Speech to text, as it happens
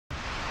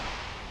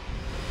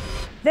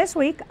This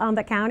week on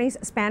the county's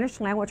Spanish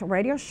language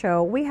radio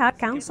show, we had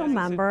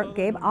Councilmember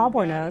Gabe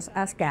Albornoz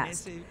as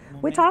guest.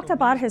 We talked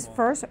about his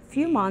first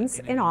few months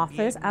in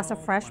office as a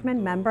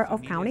freshman member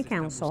of County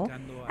Council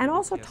and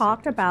also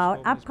talked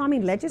about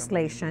upcoming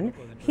legislation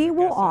he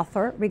will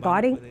author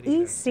regarding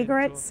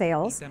e-cigarette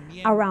sales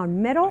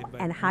around middle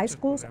and high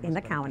schools in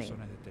the county.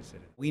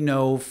 We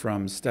know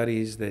from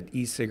studies that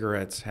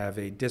e-cigarettes have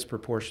a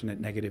disproportionate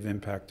negative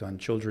impact on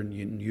children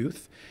and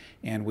youth,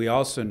 and we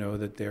also know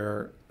that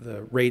the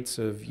rates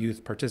of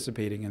youth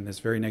participating in this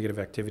very negative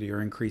activity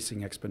are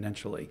increasing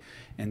exponentially.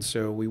 And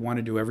so we want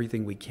to do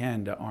everything we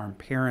can to arm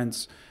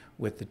parents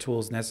with the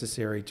tools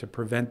necessary to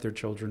prevent their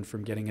children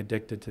from getting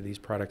addicted to these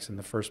products in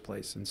the first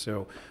place. And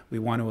so we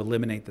want to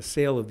eliminate the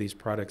sale of these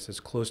products as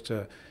close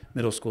to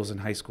middle schools and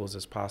high schools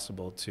as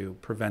possible to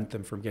prevent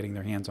them from getting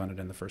their hands on it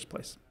in the first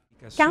place.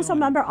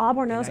 Councilmember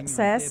Albornoz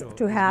says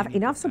to have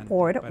enough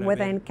support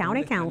within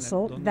County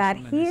Council that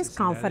he is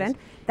confident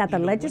that the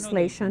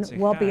legislation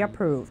will be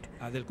approved.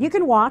 You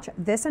can watch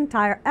this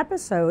entire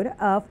episode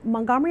of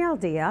Montgomery al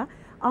Dia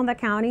on the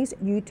county's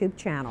YouTube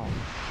channel.